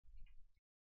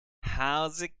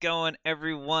How's it going,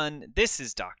 everyone? This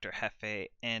is DoctorJefe,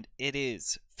 and it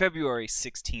is February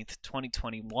 16th,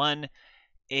 2021.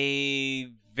 A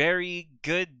very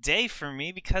good day for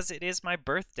me because it is my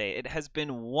birthday. It has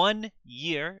been 1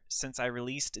 year since I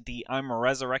released the I'm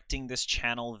Resurrecting This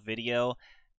Channel video,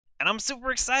 and I'm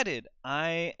super excited.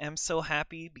 I am so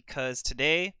happy because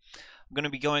today I'm going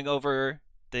to be going over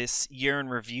this year in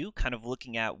review, kind of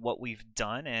looking at what we've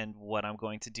done and what I'm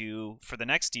going to do for the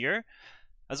next year,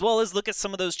 as well as look at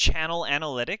some of those channel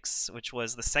analytics, which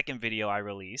was the second video I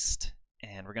released,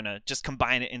 and we're gonna just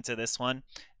combine it into this one.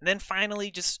 And then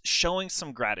finally, just showing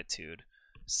some gratitude.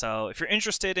 So if you're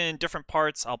interested in different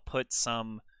parts, I'll put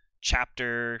some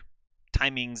chapter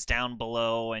timings down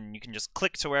below, and you can just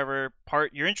click to wherever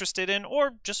part you're interested in,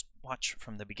 or just watch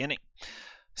from the beginning.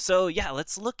 So yeah,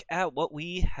 let's look at what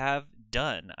we have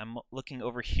done. I'm looking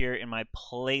over here in my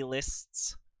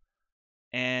playlists,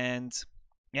 and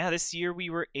yeah, this year we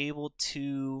were able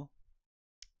to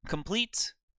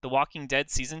complete The Walking Dead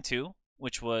Season 2,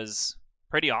 which was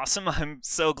pretty awesome. I'm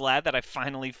so glad that I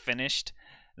finally finished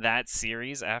that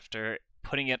series after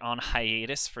putting it on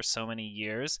hiatus for so many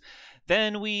years.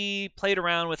 Then we played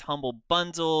around with Humble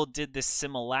Bundle, did this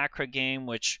Simulacra game,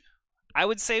 which I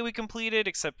would say we completed,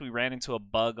 except we ran into a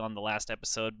bug on the last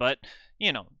episode. But,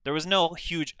 you know, there was no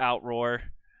huge outroar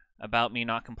about me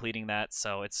not completing that,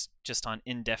 so it's just on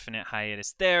indefinite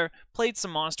hiatus there. Played some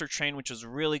Monster Train, which was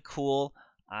really cool.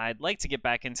 I'd like to get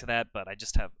back into that, but I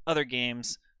just have other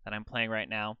games that I'm playing right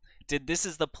now. Did This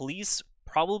Is the Police,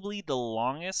 probably the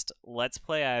longest Let's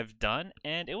Play I've done,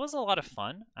 and it was a lot of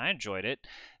fun. I enjoyed it.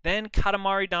 Then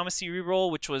Katamari Damacy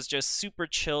Reroll, which was just super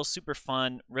chill, super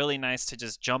fun, really nice to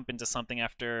just jump into something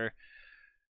after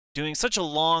doing such a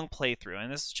long playthrough,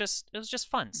 and it was just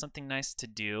fun, something nice to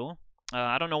do.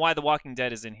 I don't know why The Walking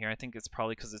Dead is in here. I think it's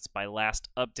probably because it's by last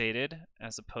updated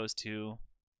as opposed to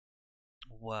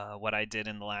what I did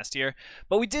in the last year.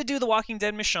 But we did do The Walking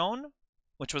Dead Michonne,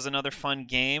 which was another fun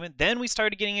game. Then we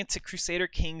started getting into Crusader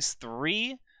Kings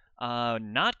 3.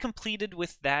 Not completed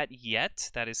with that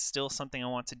yet. That is still something I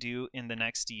want to do in the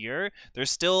next year. There's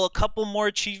still a couple more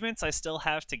achievements I still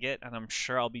have to get, and I'm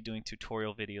sure I'll be doing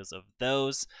tutorial videos of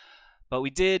those. But we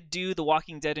did do The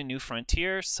Walking Dead: A New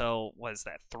Frontier, so was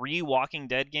that 3 Walking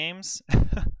Dead games?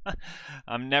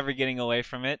 I'm never getting away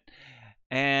from it.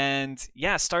 And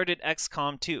yeah, started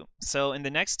XCOM 2. So in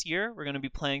the next year, we're going to be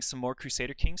playing some more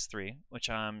Crusader Kings 3, which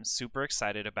I'm super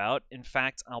excited about. In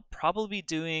fact, I'll probably be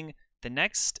doing the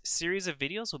next series of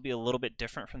videos will be a little bit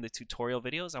different from the tutorial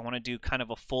videos. I want to do kind of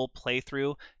a full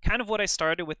playthrough, kind of what I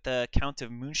started with the Count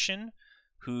of München,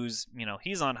 who's, you know,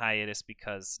 he's on hiatus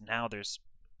because now there's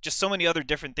just so many other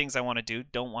different things I want to do.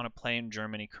 Don't want to play in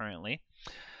Germany currently.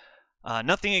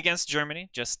 Nothing against Germany,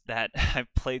 just that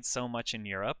I've played so much in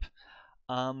Europe.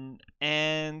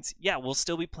 And yeah, we'll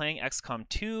still be playing XCOM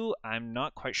 2. I'm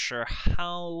not quite sure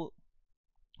how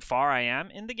far I am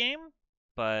in the game,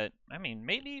 but I mean,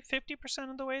 maybe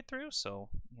 50% of the way through. So,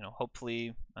 you know,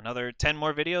 hopefully another 10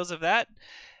 more videos of that.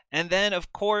 And then,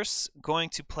 of course, going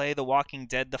to play The Walking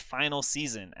Dead, the final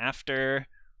season. After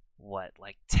what,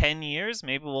 like 10 years?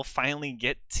 Maybe we'll finally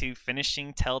get to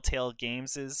finishing Telltale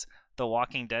Games' The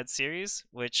Walking Dead series,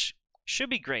 which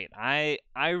should be great. I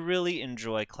really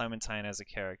enjoy Clementine as a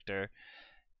character,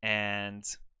 and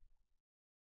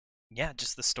yeah,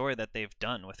 just the story that they've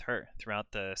done with her throughout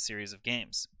the series of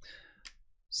games.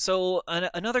 So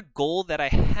another goal that I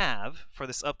have for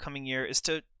this upcoming year is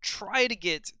to try to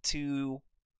get to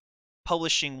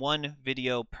publishing 1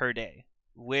 video per day,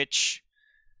 which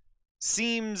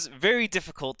seems very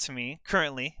difficult to me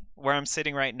currently where I'm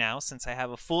sitting right now, since I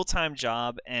have a full-time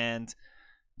job, and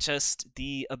just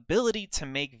the ability to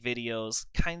make videos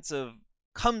kinds of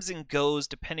comes and goes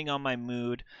depending on my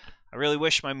mood. I really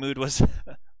wish my mood was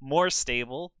more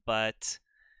stable, but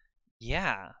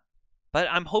yeah. But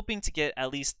I'm hoping to get at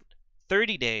least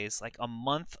 30 days, like a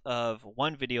month of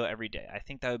 1 video every day. I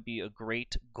think that would be a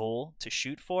great goal to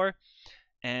shoot for,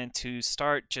 and to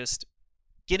start just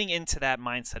getting into that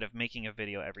mindset of making a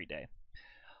video every day.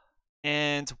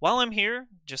 And while I'm here,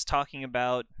 just talking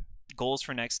about goals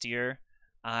for next year,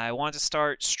 I want to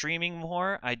start streaming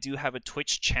more. I do have a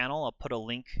Twitch channel. I'll put a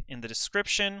link in the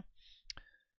description.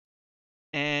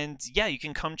 And yeah, you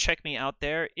can come check me out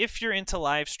there if you're into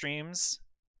live streams.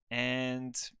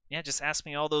 And yeah, just ask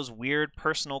me all those weird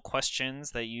personal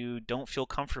questions that you don't feel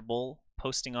comfortable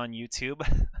posting on YouTube.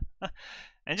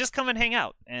 And just come and hang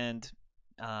out. And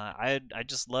I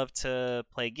just love to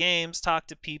play games, talk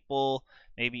to people,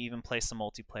 maybe even play some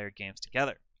multiplayer games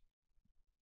together.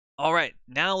 All right,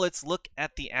 now let's look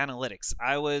at the analytics.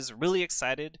 I was really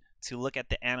excited to look at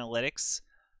the analytics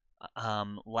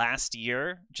last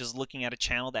year, just looking at a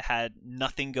channel that had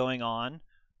nothing going on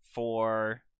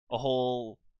for a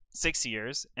whole 6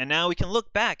 years, and now we can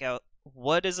look back at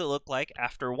what does it look like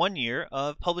after 1 year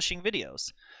of publishing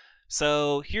videos.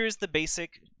 So here's the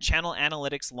basic channel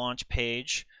analytics launch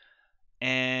page,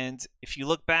 and if you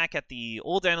look back at the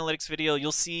old analytics video,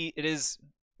 you'll see it is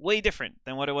way different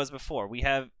than what it was before. We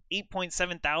have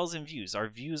 8.7 thousand views. Our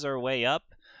views are way up.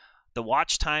 The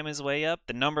watch time is way up.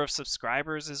 The number of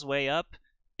subscribers is way up.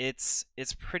 It's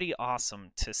pretty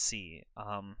awesome to see.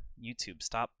 YouTube,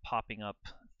 stop popping up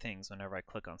things whenever I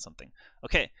click on something.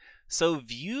 Okay, so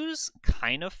views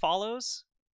kind of follows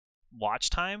watch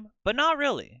time, but not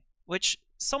really, which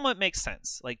somewhat makes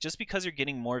sense. Like, just because you're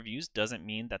getting more views doesn't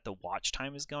mean that the watch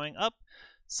time is going up.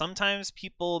 Sometimes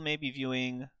people may be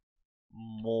viewing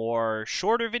more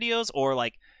shorter videos, or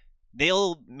like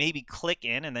they'll maybe click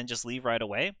in and then just leave right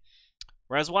away.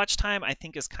 Whereas watch time, I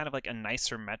think, is kind of like a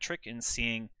nicer metric in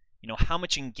seeing, how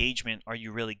much engagement are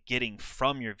you really getting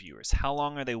from your viewers? How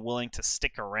long are they willing to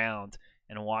stick around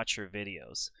and watch your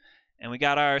videos? And we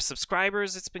got our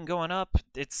subscribers. It's been going up.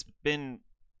 It's been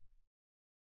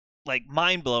like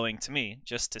mind-blowing to me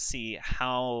just to see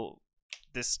how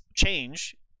this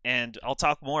change, and I'll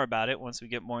talk more about it once we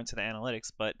get more into the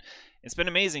analytics, but it's been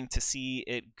amazing to see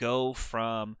it go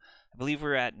from, I believe we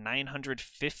were at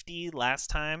 950 last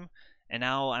time, and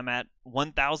now I'm at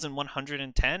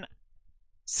 1,110.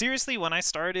 Seriously, when I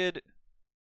started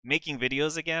making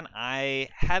videos again, I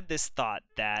had this thought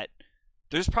that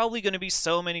there's probably going to be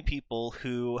so many people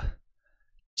who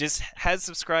just had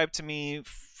subscribed to me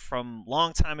from a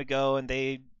long time ago, and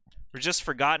they were just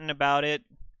forgotten about it.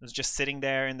 It was just sitting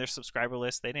there in their subscriber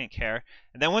list. They didn't care.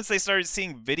 And then once they started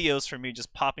seeing videos from me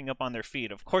just popping up on their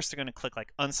feed, of course they're going to click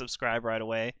like unsubscribe right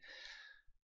away.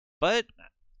 But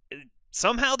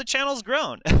somehow the channel's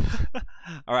grown.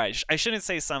 All right, I shouldn't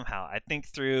say somehow. I think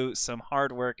through some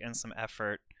hard work and some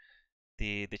effort,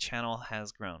 the channel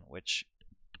has grown, which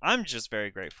I'm just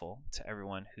very grateful to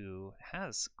everyone who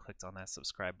has clicked on that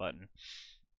subscribe button.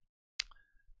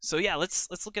 So yeah, let's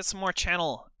look at some more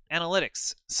channel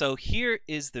analytics. So here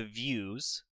is the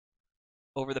views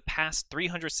over the past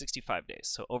 365 days,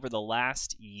 so over the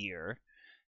last year.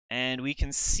 And we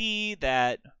can see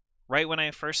that right when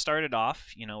I first started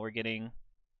off, we're getting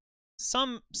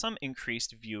some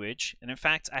increased viewage. And in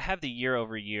fact, I have the year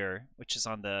over year, which is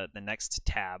on the next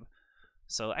tab.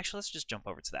 So actually, let's just jump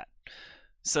over to that.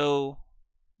 So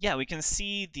yeah, we can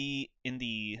see in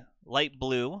the light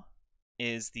blue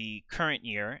is the current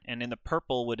year, and in the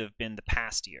purple would have been the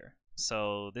past year.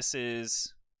 So this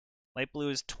is, light blue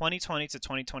is 2020 to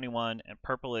 2021, and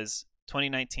purple is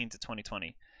 2019 to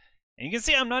 2020. And you can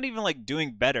see I'm not even like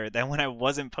doing better than when I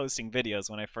wasn't posting videos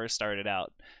when I first started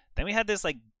out. Then we had this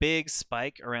like big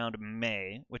spike around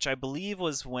May, which I believe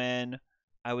was when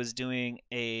I was doing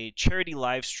a charity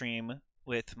live stream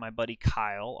with my buddy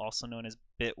Kyle, also known as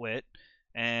Bitwit,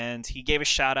 and he gave a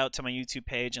shout out to my YouTube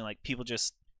page, and like people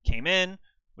just came in,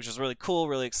 which was really cool,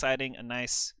 really exciting, a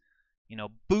nice,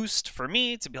 boost for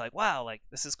me to be like, wow, like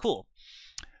this is cool.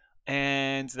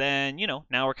 And then,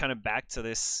 now we're kind of back to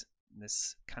this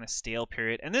kind of stale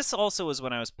period. And this also was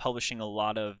when I was publishing a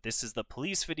lot of This Is the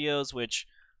Police videos, which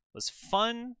was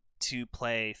fun to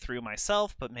play through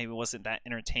myself, but maybe wasn't that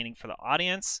entertaining for the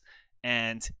audience.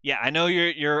 And yeah, I know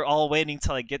you're all waiting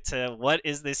till I get to what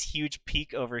is this huge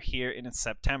peak over here in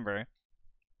September.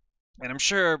 And I'm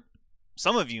sure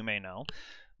some of you may know,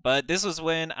 but this was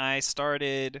when I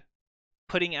started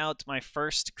putting out my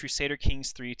first Crusader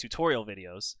Kings 3 tutorial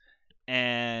videos,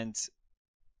 and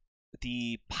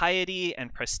the piety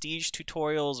and prestige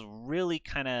tutorials really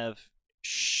kind of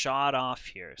shot off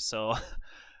here. So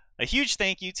a huge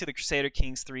thank you to the Crusader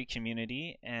Kings 3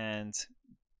 community, and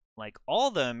like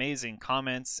all the amazing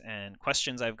comments and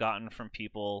questions I've gotten from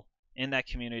people in that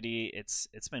community. It's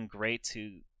been great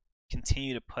to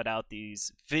continue to put out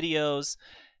these videos,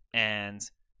 and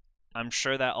I'm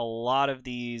sure that a lot of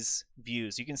these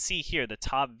views, you can see here the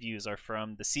top views are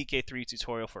from the CK3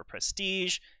 tutorial for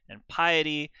Prestige and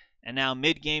Piety, and now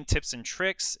mid-game tips and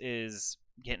tricks is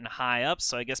getting high up,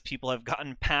 so I guess people have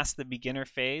gotten past the beginner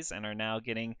phase and are now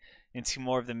getting into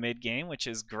more of the mid-game, which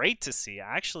is great to see.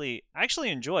 I actually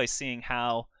enjoy seeing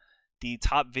how the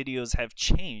top videos have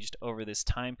changed over this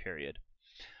time period.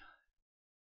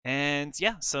 And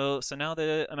yeah, so now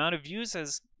the amount of views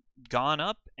has gone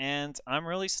up, and I'm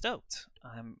really stoked.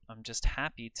 I'm just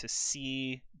happy to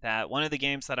see that one of the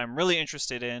games that I'm really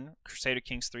interested in, Crusader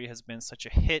Kings 3, has been such a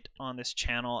hit on this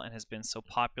channel and has been so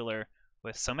popular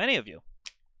with so many of you.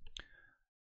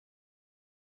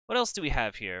 What else do we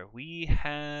have here? We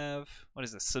have, what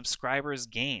is this? Subscribers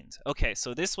gained. Okay,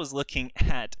 so this was looking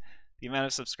at the amount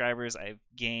of subscribers I've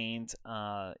gained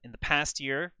in the past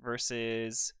year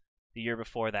versus the year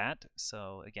before that.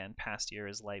 So again, past year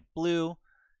is light blue.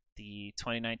 The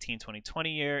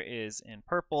 2019-2020 year is in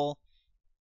purple.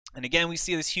 And again, we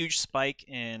see this huge spike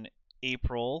in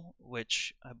April,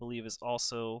 which I believe is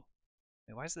also...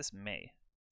 Wait, why is this May?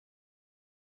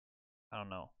 I don't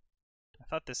know. I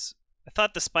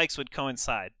thought the spikes would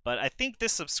coincide, but I think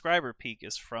this subscriber peak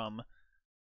is from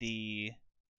the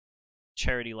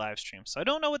charity live stream. So I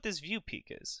don't know what this view peak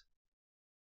is.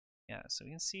 Yeah, so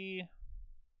we can see...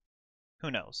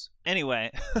 Who knows?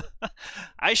 Anyway,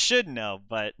 I should know,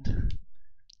 but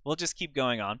we'll just keep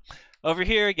going on. Over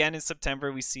here, again, in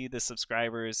September, we see the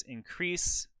subscribers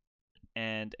increase.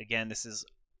 And again, this is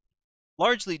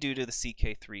largely due to the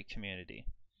CK3 community.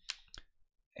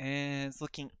 And it's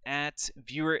looking at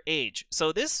viewer age.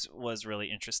 So this was really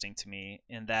interesting to me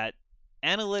in that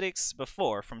analytics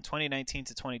before, from 2019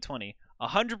 to 2020,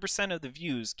 100% of the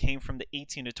views came from the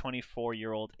 18 to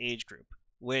 24-year-old age group,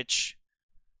 which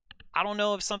I don't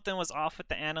know if something was off with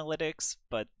the analytics,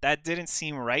 but that didn't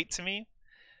seem right to me.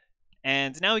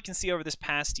 And now we can see over this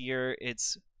past year,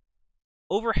 it's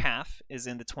over half is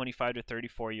in the 25 to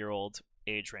 34-year-old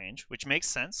age range, which makes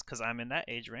sense because I'm in that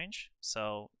age range.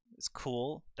 So it's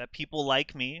cool that people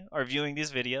like me are viewing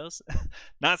these videos.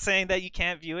 Not saying that you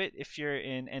can't view it if you're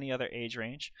in any other age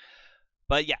range.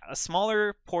 But yeah, a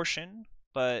smaller portion,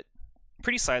 but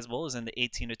pretty sizable, is in the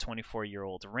 18 to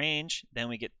 24-year-old range. Then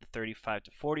we get the 35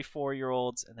 to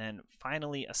 44-year-olds, and then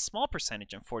finally a small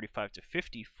percentage in 45 to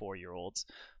 54-year-olds.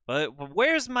 But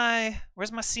where's my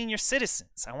senior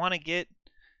citizens? I want to get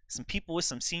some people with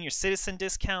some senior citizen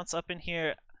discounts up in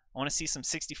here. I want to see some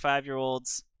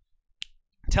 65-year-olds.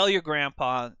 Tell your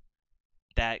grandpa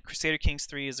that Crusader Kings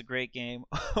 3 is a great game,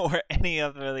 or any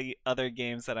of the other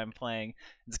games that I'm playing,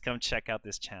 and to come check out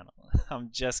this channel. I'm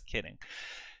just kidding.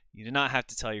 You do not have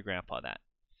to tell your grandpa that.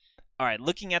 All right,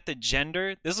 looking at the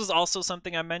gender, this was also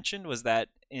something I mentioned, was that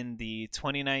in the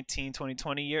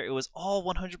 2019-2020 year, it was all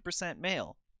 100%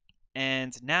 male.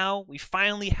 And now we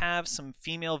finally have some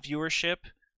female viewership.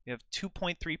 We have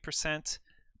 2.3%.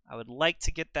 I would like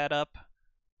to get that up.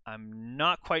 I'm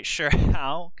not quite sure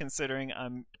how, considering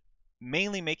I'm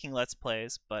mainly making Let's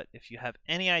Plays, but if you have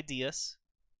any ideas,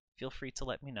 feel free to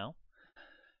let me know.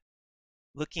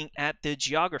 Looking at the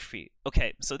geography.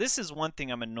 Okay, so this is one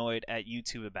thing I'm annoyed at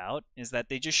YouTube about, is that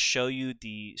they just show you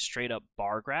the straight up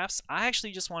bar graphs. I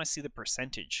actually just want to see the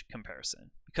percentage comparison.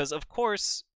 Because of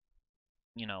course,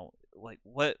 you know, like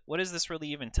what does this really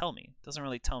even tell me? It doesn't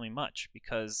really tell me much,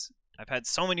 because I've had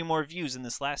so many more views in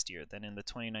this last year than in the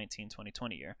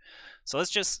 2019-2020 year. So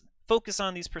let's just focus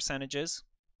on these percentages.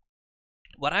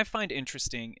 What I find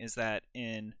interesting is that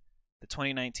in the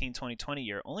 2019-2020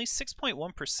 year, only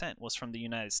 6.1% was from the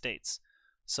United States.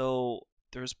 So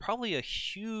there's probably a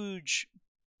huge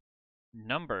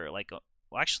number, like,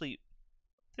 well, actually,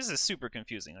 this is super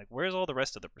confusing. Like, where's all the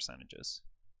rest of the percentages?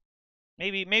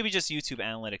 Maybe just YouTube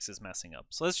analytics is messing up.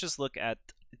 So let's just look at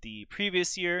the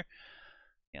previous year.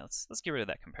 Yeah, let's get rid of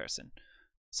that comparison.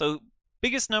 So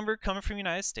biggest number coming from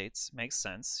United States, makes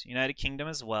sense. United Kingdom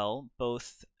as well,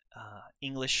 both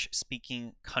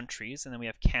English-speaking countries, and then we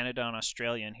have Canada and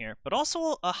Australia in here, but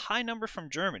also a high number from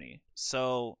Germany.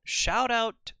 So shout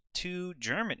out to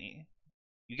Germany.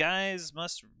 You guys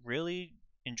must really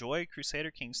enjoy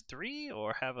Crusader Kings 3,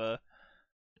 or have a...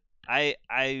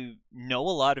 I know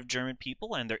a lot of German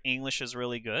people, and their English is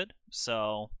really good,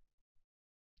 so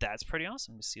that's pretty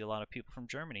awesome to see a lot of people from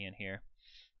Germany in here.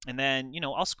 And then, you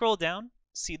know, I'll scroll down,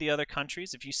 see the other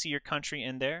countries. If you see your country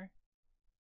in there,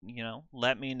 you know,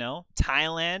 let me know.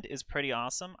 Thailand is pretty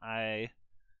awesome. I'd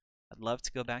love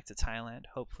to go back to Thailand,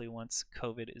 hopefully once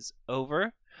COVID is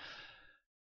over.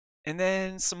 And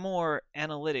then some more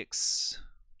analytics.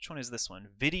 Which one is this one?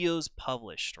 Videos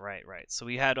published. Right. So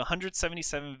we had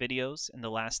 177 videos in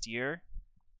the last year.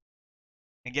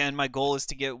 Again, my goal is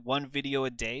to get one video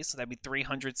a day, so that'd be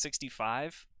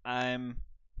 365. That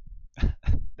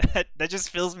just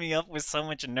fills me up with so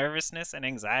much nervousness and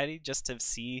anxiety just to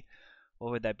see, what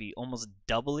would that be? Almost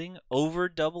doubling, over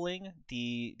doubling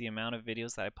the amount of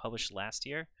videos that I published last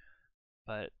year.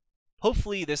 But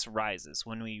hopefully this rises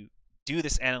when we do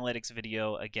this analytics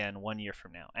video again 1 year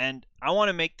from now. And I want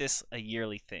to make this a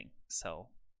yearly thing. So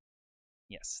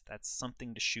yes, that's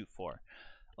something to shoot for.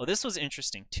 Oh, this was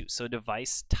interesting too. So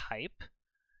device type,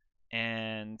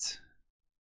 and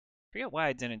I forget why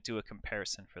I didn't do a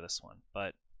comparison for this one,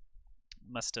 but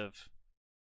must have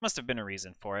been a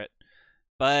reason for it.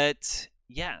 But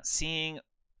yeah, seeing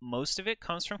most of it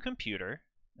comes from computer,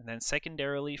 and then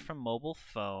secondarily from mobile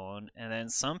phone, and then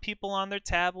some people on their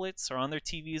tablets or on their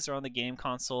TVs or on the game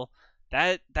console.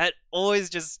 That always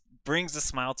just brings a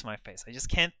smile to my face. I just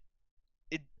can't.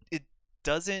 It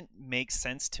doesn't make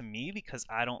sense to me because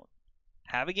I don't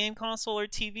have a game console or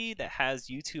TV that has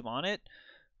YouTube on it.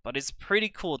 But it's pretty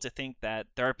cool to think that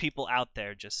there are people out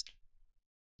there just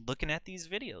looking at these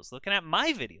videos, looking at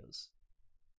my videos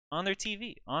on their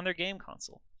TV, on their game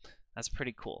console. That's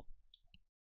pretty cool.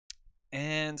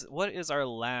 And what is our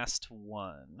last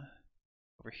one?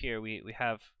 Over here, we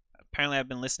have, apparently I've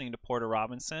been listening to Porter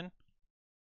Robinson.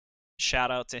 Shout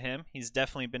out to him. He's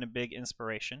definitely been a big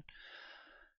inspiration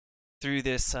through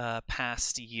this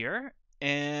past year.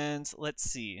 And let's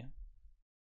see.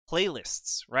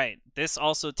 Playlists, right. This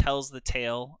also tells the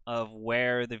tale of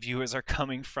where the viewers are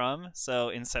coming from. So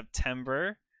in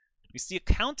September, we see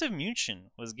Account of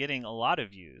Munchen was getting a lot of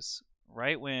views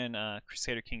right when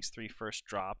Crusader Kings 3 first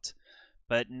dropped.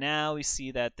 But now we see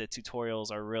that the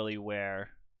tutorials are really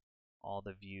where all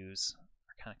the views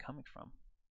are kind of coming from.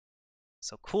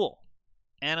 So cool.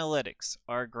 Analytics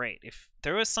are great. If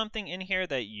there was something in here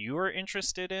that you are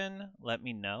interested in, let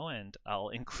me know and I'll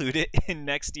include it in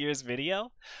next year's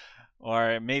video.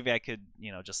 Or maybe I could,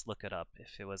 just look it up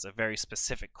if it was a very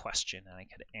specific question and I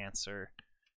could answer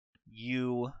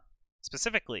you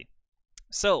specifically.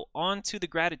 So on to the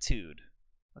gratitude.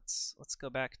 Let's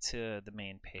go back to the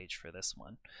main page for this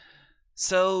one.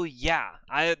 So yeah,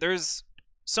 there's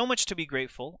so much to be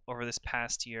grateful over this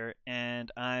past year,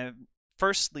 and I'm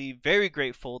firstly very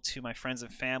grateful to my friends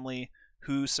and family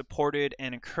who supported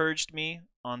and encouraged me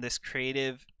on this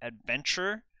creative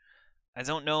adventure. I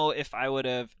don't know if I would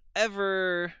have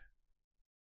ever...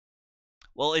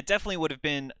 Well, it definitely would have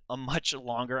been a much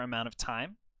longer amount of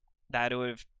time that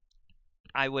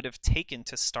I would have taken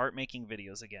to start making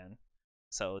videos again.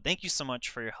 So thank you so much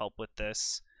for your help with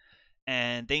this.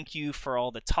 And thank you for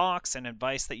all the talks and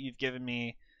advice that you've given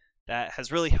me. That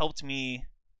has really helped me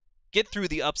get through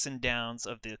the ups and downs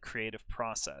of the creative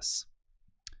process.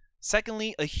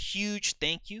 Secondly, a huge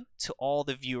thank you to all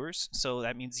the viewers. So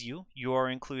that means you are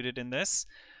included in this.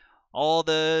 All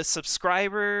the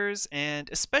subscribers and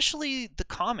especially the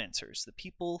commenters, the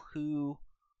people who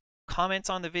comment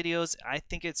on the videos. I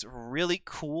think it's really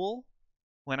cool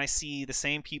when I see the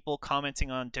same people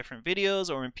commenting on different videos,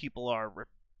 or when people are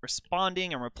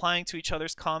responding and replying to each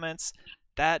other's comments.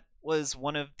 That was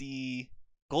one of the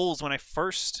goals when I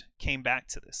first came back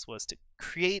to this, was to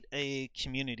create a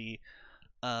community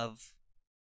of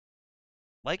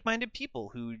like-minded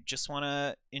people who just want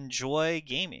to enjoy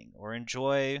gaming or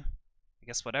enjoy, I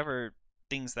guess, whatever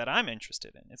things that I'm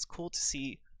interested in. It's cool to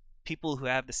see people who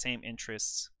have the same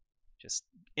interests just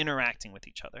interacting with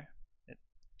each other.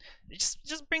 It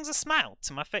just brings a smile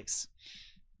to my face.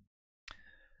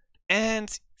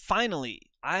 And finally,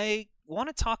 I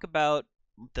want to talk about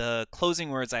the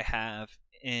closing words I have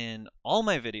in all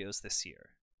my videos this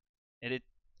year.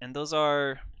 And those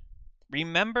are,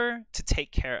 remember to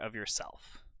take care of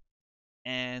yourself.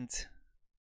 And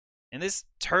in this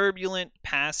turbulent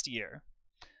past year,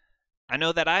 I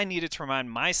know that I needed to remind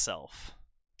myself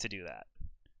to do that.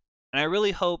 And I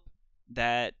really hope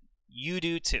that you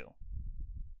do too.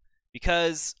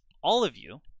 Because all of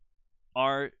you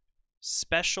are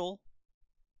special,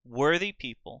 worthy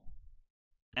people,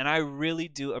 and I really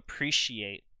do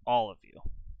appreciate all of you.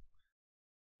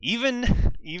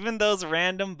 Even those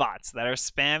random bots that are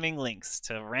spamming links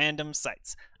to random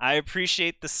sites, I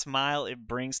appreciate the smile it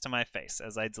brings to my face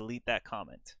as I delete that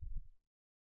comment.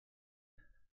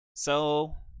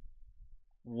 So,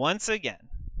 once again,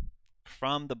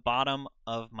 from the bottom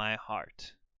of my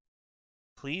heart,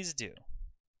 please do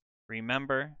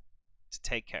remember to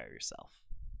take care of yourself.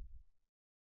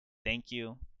 Thank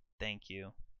you, thank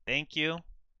you, thank you,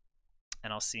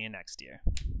 and I'll see you next year.